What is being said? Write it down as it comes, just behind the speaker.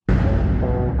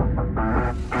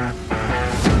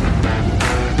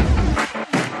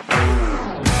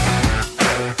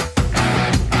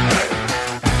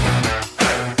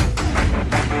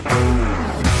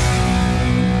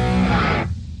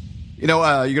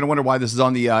you're going to wonder why this is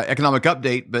on the economic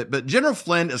update, but General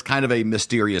Flynn is kind of a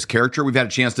mysterious character. We've had a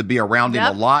chance to be around him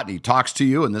a lot, and he talks to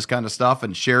you and this kind of stuff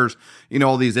and shares,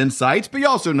 all these insights. But you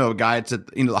also know a guy that's at,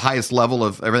 the highest level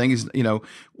of everything. He's,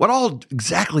 what all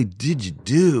exactly did you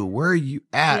do? Where are you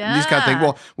at? And these kind of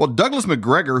things. Well, Douglas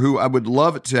Macgregor, who I would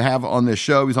love to have on this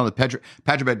show, he's on the Patrick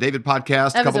Bet-David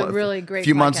podcast. That was a really great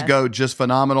few months ago, just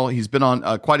phenomenal. He's been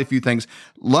on quite a few things.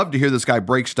 Love to hear this guy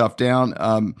break stuff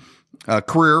down.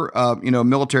 Career,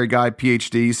 military guy,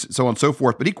 PhDs, so on and so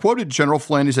forth. But he quoted General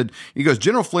Flynn. He goes,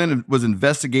 General Flynn was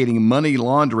investigating money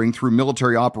laundering through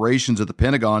military operations at the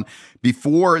Pentagon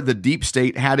before the deep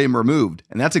state had him removed.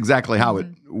 And that's exactly how it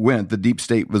went. The deep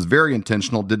state was very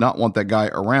intentional, did not want that guy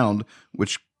around,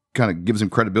 which kind of gives him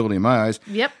credibility in my eyes.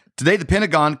 Yep. Today, the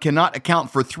Pentagon cannot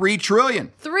account for $3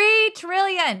 trillion. $3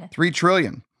 trillion. $3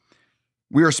 trillion.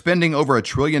 We are spending over $1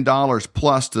 trillion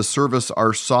plus to service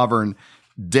our sovereign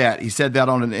debt. He said that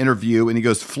on an interview, and he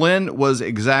goes, Flynn was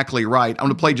exactly right. I'm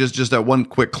going to play just one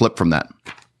quick clip from that.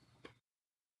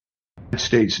 The United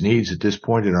States needs at this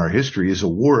point in our history is a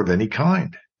war of any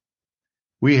kind.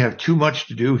 We have too much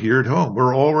to do here at home.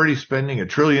 We're already spending $1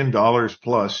 trillion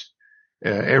plus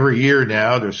every year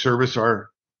now to service our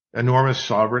enormous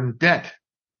sovereign debt.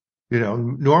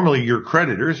 Normally your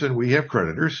creditors, and we have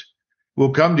creditors,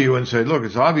 will come to you and say, look,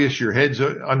 it's obvious your head's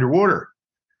underwater.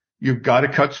 You've got to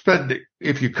cut spending.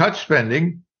 If you cut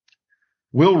spending,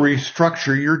 we'll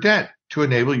restructure your debt to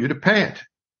enable you to pay it.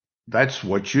 That's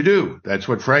what you do. That's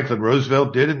what Franklin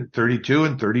Roosevelt did in 32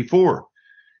 and 34.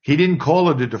 He didn't call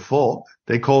it a default.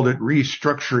 They called it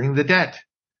restructuring the debt.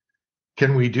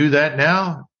 Can we do that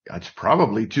now? That's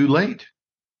probably too late.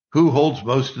 Who holds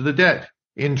most of the debt,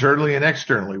 internally and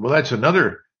externally? Well, that's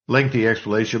another lengthy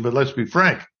explanation, but let's be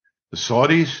frank. The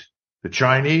Saudis, the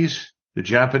Chinese, the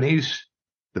Japanese,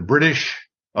 the British,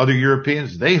 other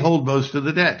Europeans, they hold most of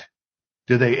the debt.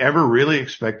 Do they ever really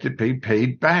expect it to be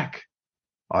paid back?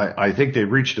 I think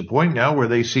they've reached a point now where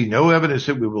they see no evidence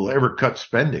that we will ever cut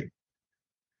spending.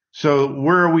 So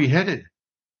where are we headed?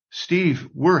 Steve,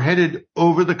 we're headed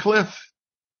over the cliff.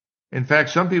 In fact,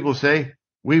 some people say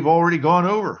we've already gone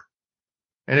over.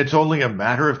 And it's only a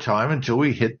matter of time until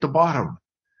we hit the bottom.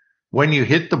 When you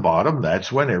hit the bottom,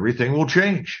 that's when everything will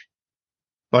change.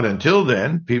 But until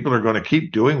then, people are going to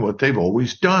keep doing what they've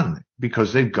always done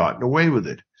because they've gotten away with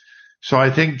it. So I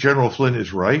think General Flynn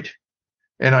is right.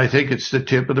 And I think it's the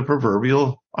tip of the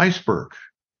proverbial iceberg.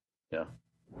 Yeah.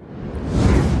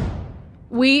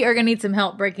 We are going to need some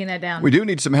help breaking that down. We do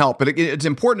need some help, but it's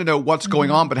important to know what's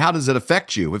going on, but how does it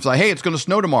affect you? It's like, hey, it's going to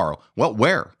snow tomorrow. Well,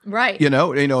 where? Right. Am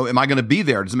I going to be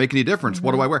there? Does it make any difference?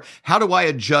 What do I wear? How do I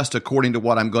adjust according to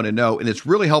what I'm going to know? And it's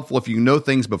really helpful if you know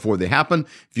things before they happen,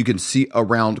 if you can see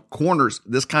around corners.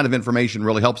 This kind of information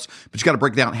really helps, but you got to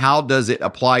break down how does it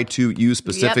apply to you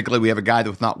specifically. Yep. We have a guy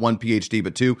with not one PhD,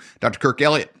 but two, Dr. Kirk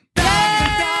Elliott.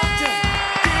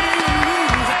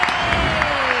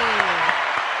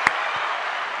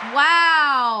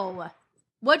 Wow.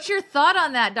 What's your thought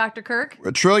on that, Dr. Kirk?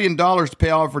 $1 trillion to pay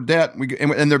off for debt,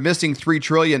 and they're missing $3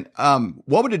 trillion.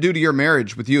 What would it do to your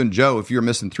marriage with you and Joe if you're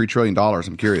missing $3 trillion?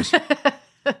 I'm curious.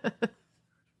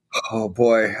 Oh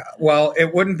boy. Well,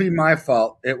 it wouldn't be my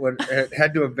fault. It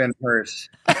had to have been hers.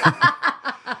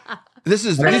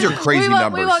 These are crazy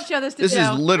numbers. We won't show this to This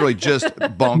Joe. is literally just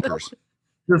bonkers.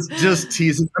 Just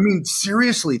teasing. I mean,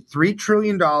 seriously, $3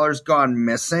 trillion gone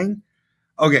missing.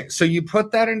 Okay, so you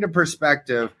put that into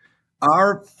perspective.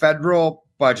 Our federal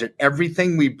budget,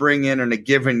 everything we bring in a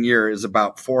given year is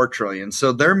about $4 trillion.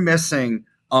 So they're missing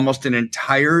almost an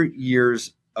entire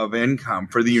year's of income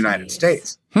for the United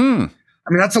States. I mean,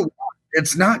 that's a lot.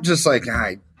 It's not just like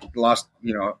I lost,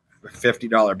 a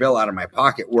 $50 bill out of my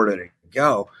pocket. Where did it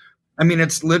go? I mean,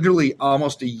 it's literally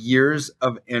almost a year's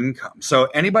of income. So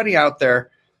anybody out there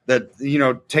that,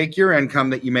 take your income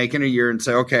that you make in a year and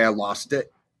say, okay, I lost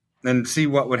it, and see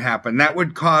what would happen. That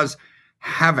would cause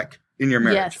havoc in your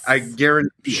marriage. Yes. I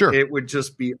guarantee it would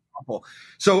just be awful.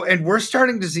 So, and we're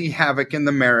starting to see havoc in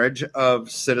the marriage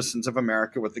of citizens of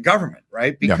America with the government,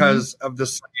 right? Because of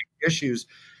the issues.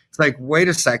 It's like, wait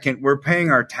a second, we're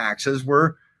paying our taxes.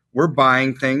 We're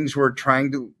buying things. We're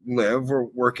trying to live. We're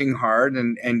working hard.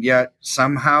 And yet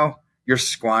somehow you're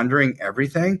squandering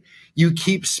everything. You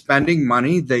keep spending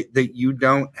money that you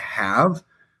don't have.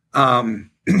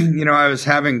 I was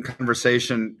having a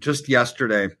conversation just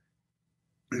yesterday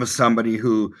with somebody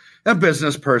who, a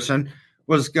business person,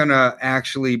 was going to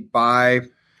actually buy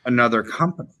another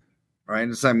company, right?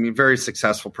 It's, a very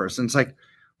successful person. It's like,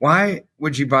 why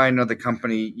would you buy another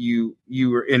company? You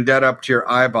were in debt up to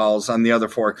your eyeballs on the other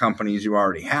 4 companies you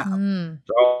already have.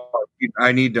 So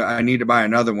I need to buy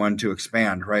another one to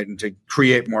expand, right? And to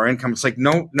create more income. It's like,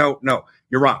 no,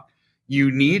 you're wrong. You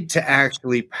need to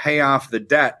actually pay off the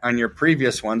debt on your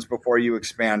previous ones before you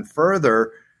expand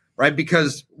further, right?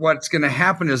 Because what's going to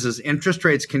happen is as interest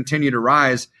rates continue to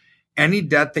rise, any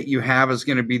debt that you have is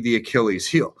going to be the Achilles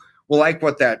heel. Well, like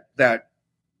what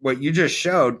what you just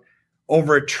showed,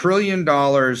 over $1 trillion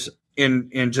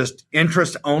in just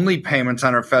interest only payments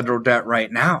on our federal debt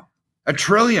right now. $1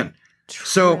 trillion.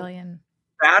 So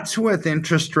that's with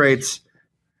interest rates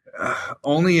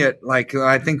only at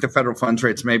I think the federal funds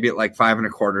rate's maybe at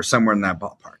 5.25, somewhere in that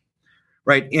ballpark,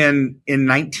 right? In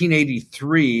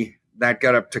 1983, that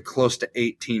got up to close to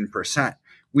 18%.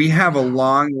 We have a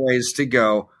long ways to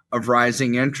go of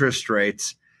rising interest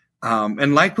rates.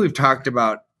 And like we've talked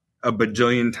about a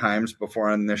bajillion times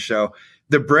before on this show,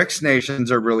 the BRICS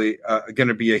nations are really going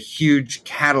to be a huge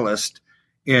catalyst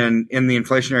in the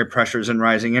inflationary pressures and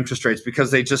rising interest rates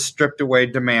because they just stripped away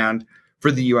demand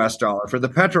for the US dollar, for the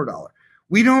petrodollar.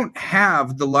 We don't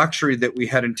have the luxury that we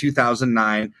had in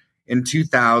 2009, in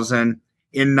 2000,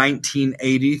 in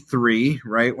 1983,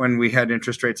 right, when we had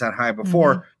interest rates that high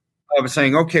before, of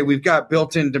saying, okay, we've got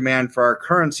built-in demand for our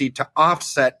currency to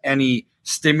offset any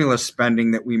stimulus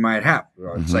spending that we might have.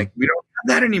 It's like we don't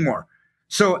have that anymore.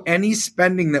 So any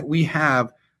spending that we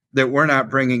have that we're not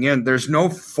bringing in, there's no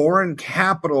foreign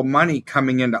capital money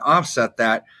coming in to offset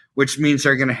that, which means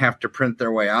they're going to have to print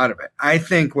their way out of it. I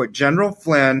think what General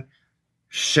Flynn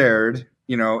shared,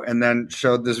 and then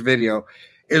showed this video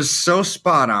is so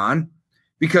spot on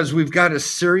because we've got a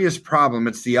serious problem.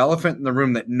 It's the elephant in the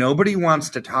room that nobody wants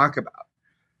to talk about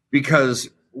because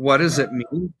what does it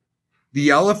mean?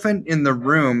 The elephant in the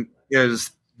room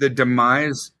is the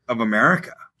demise of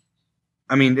America.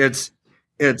 I mean, it's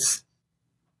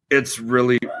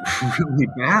really, really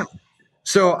bad.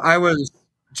 So I was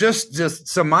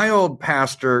so my old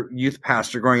youth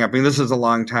pastor growing up, I mean, this is a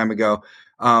long time ago,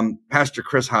 Pastor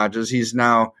Chris Hodges, he's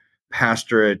now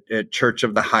pastor at Church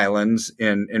of the Highlands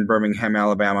in Birmingham,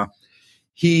 Alabama.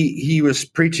 He was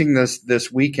preaching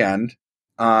this weekend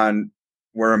on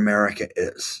where America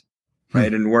is,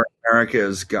 right? And where America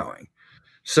is going.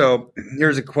 So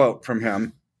here's a quote from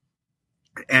him.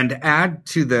 And add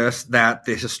to this that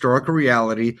the historical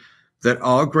reality that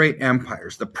all great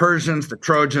empires, the Persians, the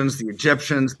Trojans, the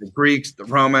Egyptians, the Greeks, the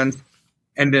Romans,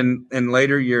 and in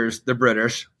later years, the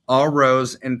British, all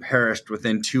rose and perished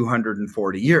within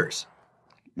 240 years.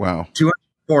 Wow.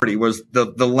 240 was the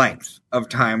length of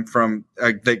time from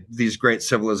these great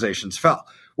civilizations fell.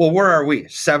 Well, where are we?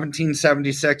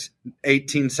 1776,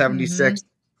 1876,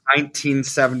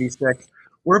 1976.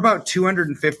 We're about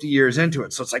 250 years into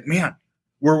it. So it's like, man,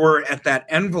 we're at that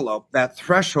envelope, that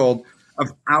threshold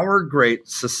of our great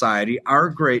society, our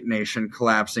great nation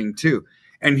collapsing too.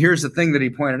 And here's the thing that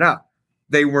he pointed out.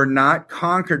 They were not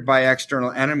conquered by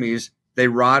external enemies. They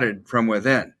rotted from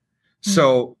within.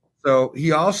 So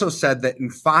he also said that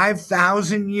in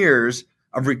 5,000 years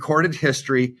of recorded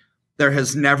history, there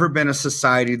has never been a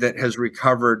society that has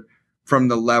recovered from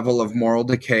the level of moral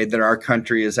decay that our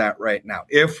country is at right now.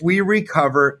 If we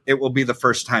recover, it will be the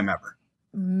first time ever.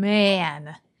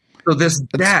 Man. So this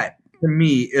debt, to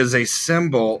me, is a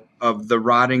symbol of the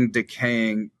rotting,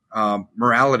 decaying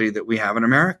morality that we have in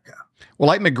America. Well,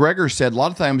 like Macgregor said, a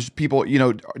lot of times people,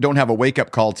 don't have a wake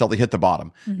up call until they hit the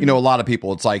bottom. A lot of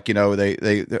people, it's like, they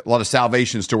a lot of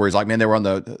salvation stories, like, man, they were on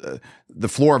the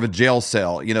floor of a jail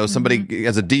cell. Somebody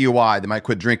has a DUI, they might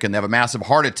quit drinking, they have a massive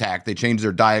heart attack, they change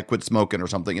their diet, quit smoking or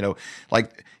something.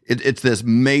 Like it's this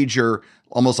major,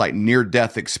 almost like near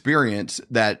death experience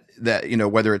that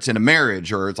whether it's in a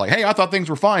marriage or it's like, hey, I thought things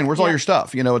were fine, where's all your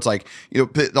stuff? It's like,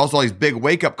 also all these big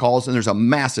wake up calls, and there's a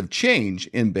massive change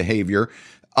in behavior.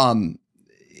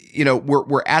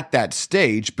 We're at that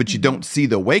stage, but you don't see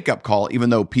the wake up call, even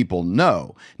though people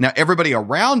know. Now, everybody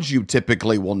around you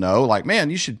typically will know, like, man,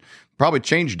 you should probably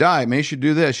change diet. Man, you should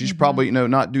do this. You should probably,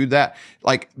 not do that.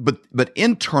 Like, but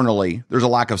internally, there's a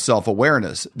lack of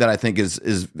self-awareness that I think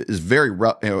is very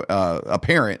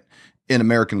apparent in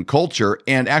American culture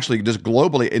and actually just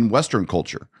globally in Western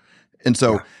culture. And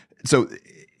so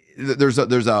there's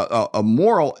a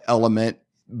moral element,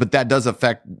 but that does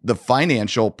affect the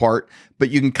financial part, but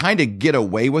you can kind of get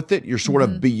away with it. You're sort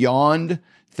of beyond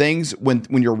things when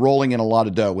you're rolling in a lot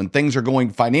of dough, when things are going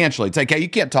financially. It's like, hey, you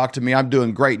can't talk to me. I'm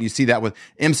doing great. And you see that with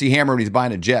MC Hammer when he's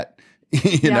buying a jet,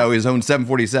 his own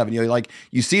 747.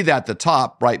 You see that at the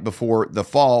top right before the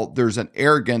fall. There's an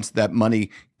arrogance that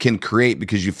money can create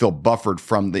because you feel buffered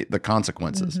from the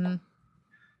consequences.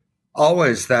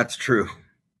 Always, that's true.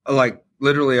 Like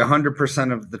literally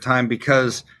 100% of the time,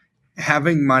 because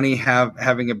having money,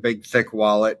 having a big, thick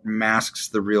wallet masks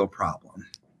the real problem.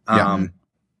 Yeah.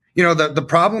 The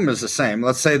problem is the same.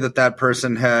 Let's say that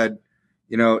person had,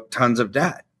 tons of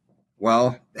debt.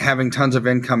 Well, having tons of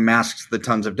income masks the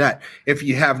tons of debt. If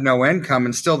you have no income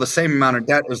and still the same amount of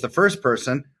debt as the first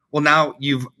person, well, now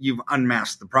you've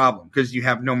unmasked the problem because you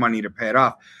have no money to pay it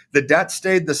off. The debt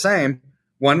stayed the same.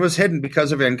 One was hidden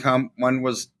because of income. One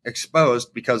was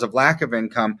exposed because of lack of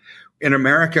income. In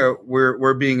America,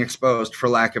 we're being exposed for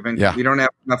lack of income. Yeah. We don't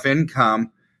have enough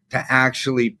income to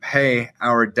actually pay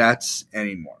our debts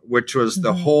anymore, which was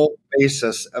the whole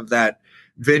basis of that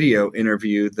video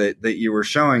interview that you were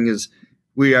showing. Is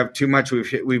we have too much.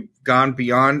 We've gone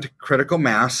beyond critical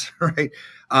mass, right?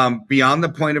 Beyond the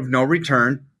point of no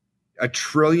return. $1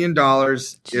 trillion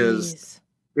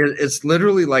it's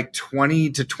literally like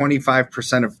 20 to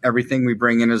 25% of everything we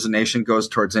bring in as a nation goes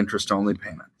towards interest only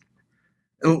payment.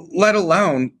 Let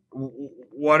alone,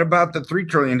 what about the $3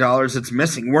 trillion it's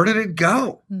missing? Where did it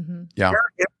go? Yeah. Where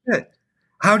is it?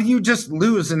 How do you just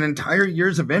lose an entire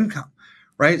year's of income?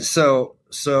 Right. So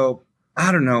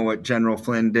I don't know what General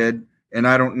Flynn did, and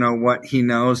I don't know what he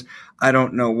knows. I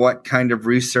don't know what kind of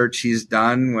research he's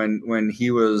done when he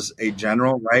was a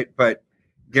general, right? But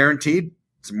guaranteed,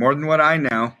 it's more than what I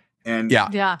know. And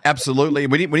yeah, absolutely.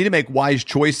 We need to make wise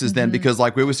choices then, because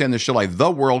like we always say on the show, like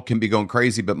the world can be going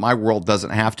crazy, but my world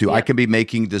doesn't have to. I can be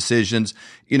making decisions,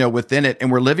 within it.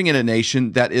 And we're living in a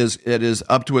nation that is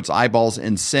up to its eyeballs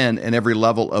in sin in every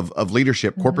level of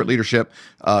leadership, corporate leadership,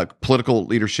 political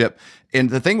leadership. And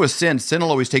the thing with sin will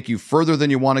always take you further than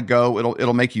you want to go.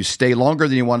 It'll make you stay longer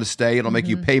than you want to stay. It'll make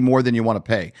you pay more than you want to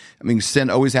pay. I mean, sin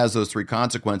always has those three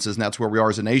consequences, and that's where we are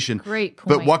as a nation. Great point.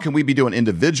 But what can we be doing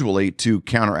individually to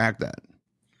counteract that?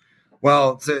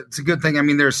 Well, it's a good thing. I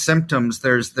mean, there's symptoms.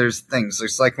 There's things.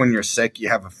 It's like when you're sick, you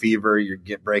have a fever, you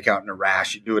break out in a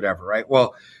rash, you do whatever, right?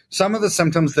 Well, some of the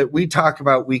symptoms that we talk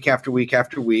about week after week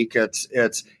after week, it's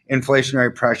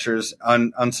inflationary pressures,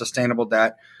 unsustainable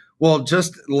debt. Well,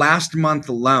 just last month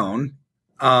alone,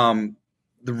 the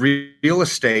real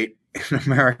estate in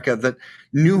America, the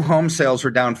new home sales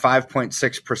were down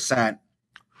 5.6%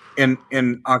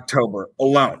 in October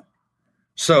alone.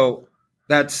 So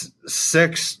that's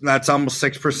almost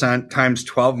 6% times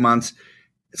 12 months.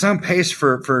 It's on pace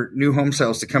for new home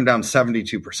sales to come down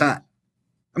 72%.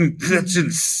 I mean, that's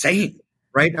insane,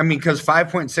 right? I mean, because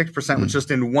 5.6% was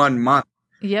just in 1 month.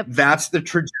 Yep. That's the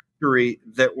trajectory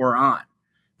that we're on.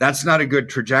 That's not a good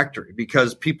trajectory,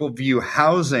 because people view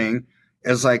housing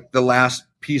as like the last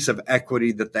piece of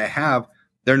equity that they have.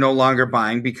 They're no longer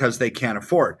buying because they can't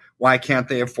afford. Why can't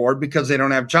they afford? Because they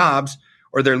don't have jobs,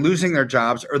 or they're losing their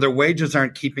jobs, or their wages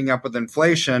aren't keeping up with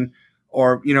inflation,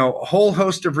 or, a whole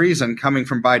host of reason coming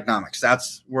from Bidenomics.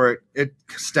 That's where it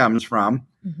stems from.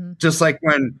 Just like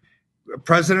when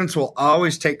presidents will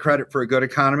always take credit for a good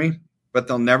economy, but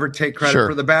they'll never take credit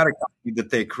for the bad economy that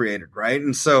they created, right?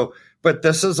 And so, but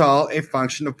this is all a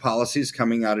function of policies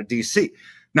coming out of DC.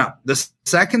 Now, the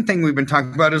second thing we've been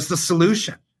talking about is the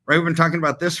solution, right? We've been talking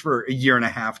about this for a year and a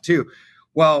half too.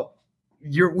 Well,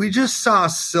 we just saw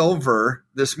silver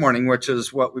this morning, which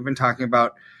is what we've been talking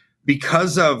about,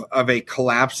 because of a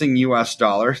collapsing U.S.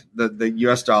 dollar. The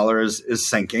U.S. dollar is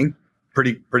sinking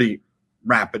pretty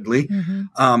rapidly.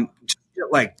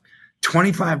 Like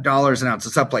 $25 an ounce.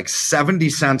 It's up like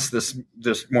 70 cents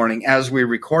this morning as we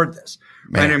record this.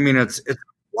 Man. Right? I mean, it's a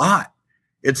lot.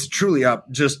 It's truly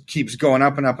up, just keeps going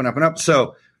up and up and up and up.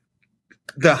 So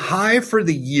the high for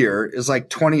the year is like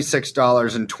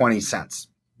 $26.20,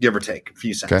 give or take a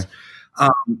few cents.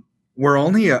 Okay. We're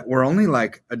only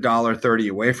like $1.30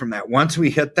 away from that. Once we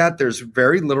hit that, there's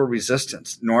very little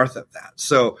resistance north of that.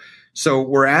 So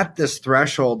we're at this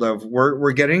threshold of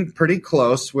we're getting pretty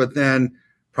close, within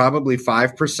probably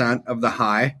 5% of the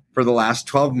high for the last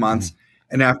 12 months.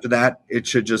 And after that, it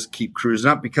should just keep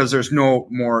cruising up because there's no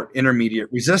more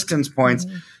intermediate resistance points.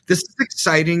 This is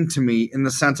exciting to me in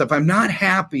the sense of I'm not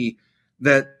happy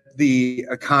that the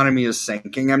economy is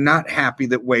sinking. I'm not happy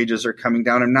that wages are coming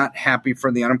down. I'm not happy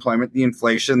for the unemployment, the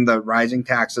inflation, the rising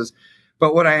taxes.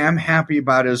 But what I am happy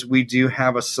about is we do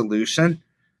have a solution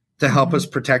to help us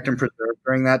protect and preserve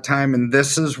during that time. And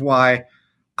this is why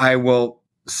I will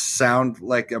sound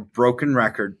like a broken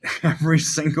record every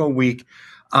single week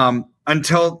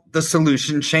until the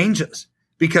solution changes,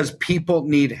 because people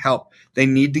need help. They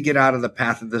need to get out of the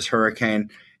path of this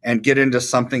hurricane and get into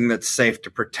something that's safe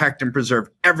to protect and preserve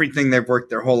everything they've worked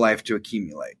their whole life to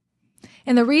accumulate.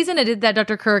 And the reason it did that,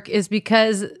 Dr. Kirk, is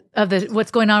because of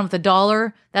what's going on with the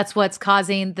dollar. That's what's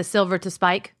causing the silver to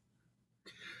spike.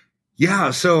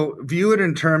 Yeah. So view it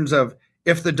in terms of,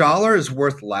 if the dollar is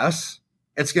worth less,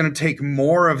 it's going to take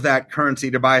more of that currency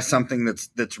to buy something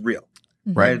that's real,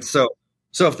 right? So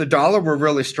if the dollar were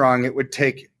really strong, it would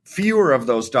take fewer of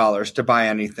those dollars to buy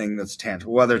anything that's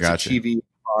tangible, whether it's a TV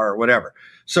or whatever.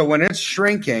 So when it's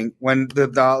shrinking, when the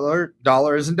dollar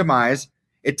is in demise,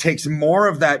 it takes more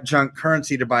of that junk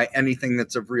currency to buy anything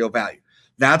that's of real value.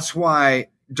 That's why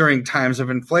during times of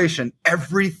inflation,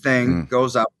 everything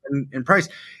goes up in price.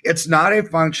 It's not a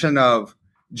function of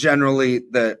generally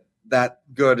that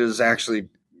good is actually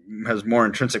has more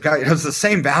intrinsic value. It has the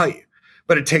same value,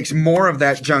 but it takes more of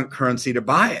that junk currency to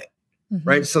buy it,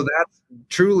 right? So that's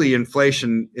truly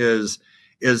inflation is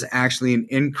actually an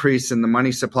increase in the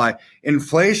money supply.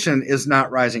 Inflation is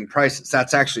not rising prices.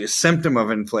 That's actually a symptom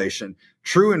of inflation.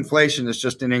 True inflation is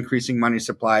just an increasing money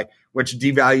supply, which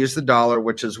devalues the dollar,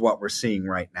 which is what we're seeing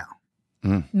right now.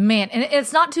 Man, and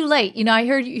it's not too late. You know, I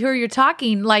heard you're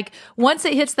talking like once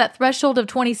it hits that threshold of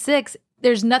 26,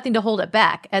 there's nothing to hold it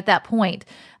back at that point,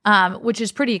 which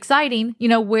is pretty exciting, you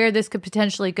know, where this could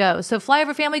potentially go. So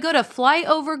Flyover family, go to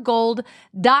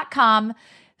flyovergold.com,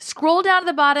 scroll down to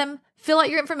the bottom, fill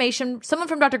out your information. Someone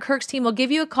from Dr. Kirk's team will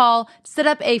give you a call, set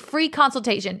up a free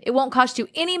consultation. It won't cost you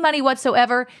any money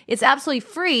whatsoever. It's absolutely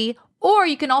free. Or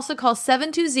you can also call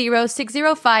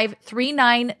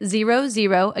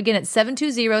 720-605-3900. Again, it's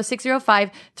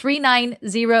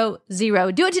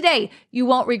 720-605-3900. Do it today. You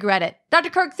won't regret it.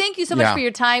 Dr. Kirk, thank you so much for your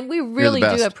time. We really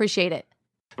do appreciate it.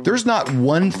 There's not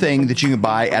one thing that you can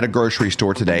buy at a grocery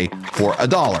store today for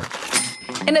 $1.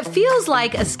 And it feels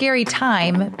like a scary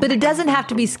time, but it doesn't have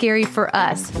to be scary for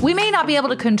us. We may not be able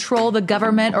to control the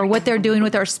government or what they're doing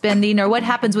with our spending or what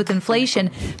happens with inflation,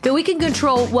 but we can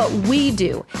control what we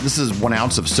do. This is 1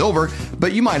 ounce of silver,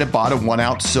 but you might have bought a 1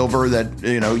 ounce silver that,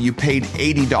 you paid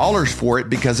 $80 for it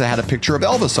because it had a picture of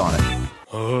Elvis on it.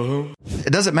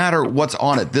 It doesn't matter what's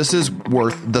on it. This is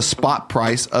worth the spot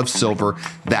price of silver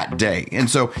that day. And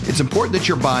so it's important that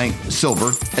you're buying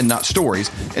silver and not stories.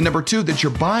 And number 2, that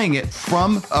you're buying it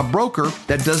from a broker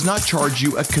that does not charge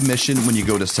you a commission when you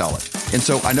go to sell it. And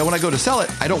so I know when I go to sell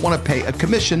it, I don't want to pay a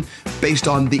commission based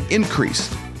on the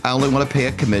increase. I only want to pay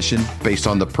a commission based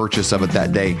on the purchase of it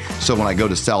that day. So when I go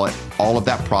to sell it, all of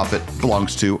that profit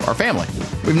belongs to our family.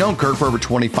 We've known Kirk for over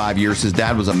 25 years. His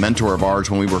dad was a mentor of ours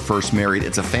when we were first married.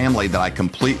 It's a family that I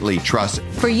completely trust.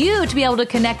 For you to be able to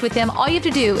connect with them, all you have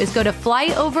to do is go to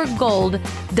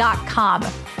flyovergold.com.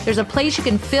 There's a place you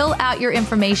can fill out your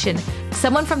information.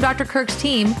 Someone from Dr. Kirk's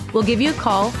team will give you a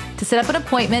call to set up an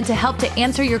appointment to help to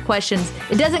answer your questions.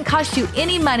 It doesn't cost you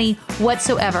any money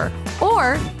whatsoever.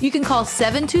 Or you can call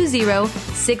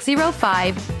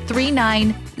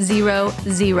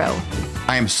 720-605-3900.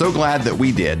 I am so glad that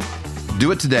we did.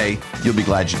 Do it today. You'll be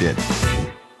glad you did.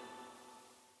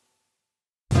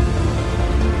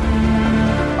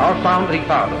 Our founding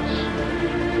fathers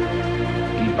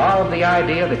evolved the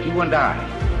idea that you and I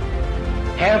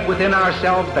have within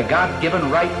ourselves the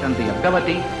God-given right and the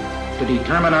ability to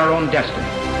determine our own destiny.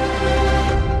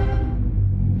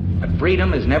 But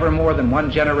freedom is never more than one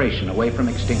generation away from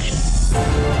extinction.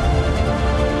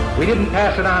 We didn't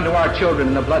pass it on to our children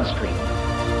in the bloodstream.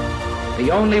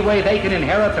 The only way they can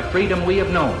inherit the freedom we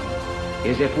have known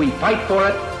is if we fight for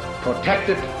it, protect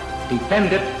it,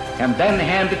 defend it, and then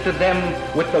hand it to them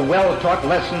with the well-taught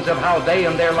lessons of how they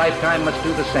in their lifetime must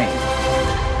do the same.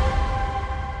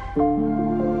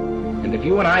 And if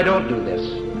you and I don't do this,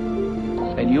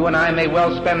 then you and I may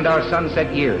well spend our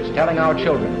sunset years telling our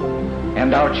children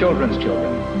and our children's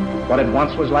children what it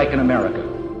once was like in America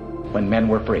when men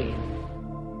were free.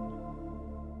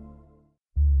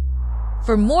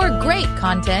 For more great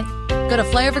content, go to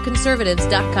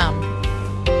flyoverconservatives.com.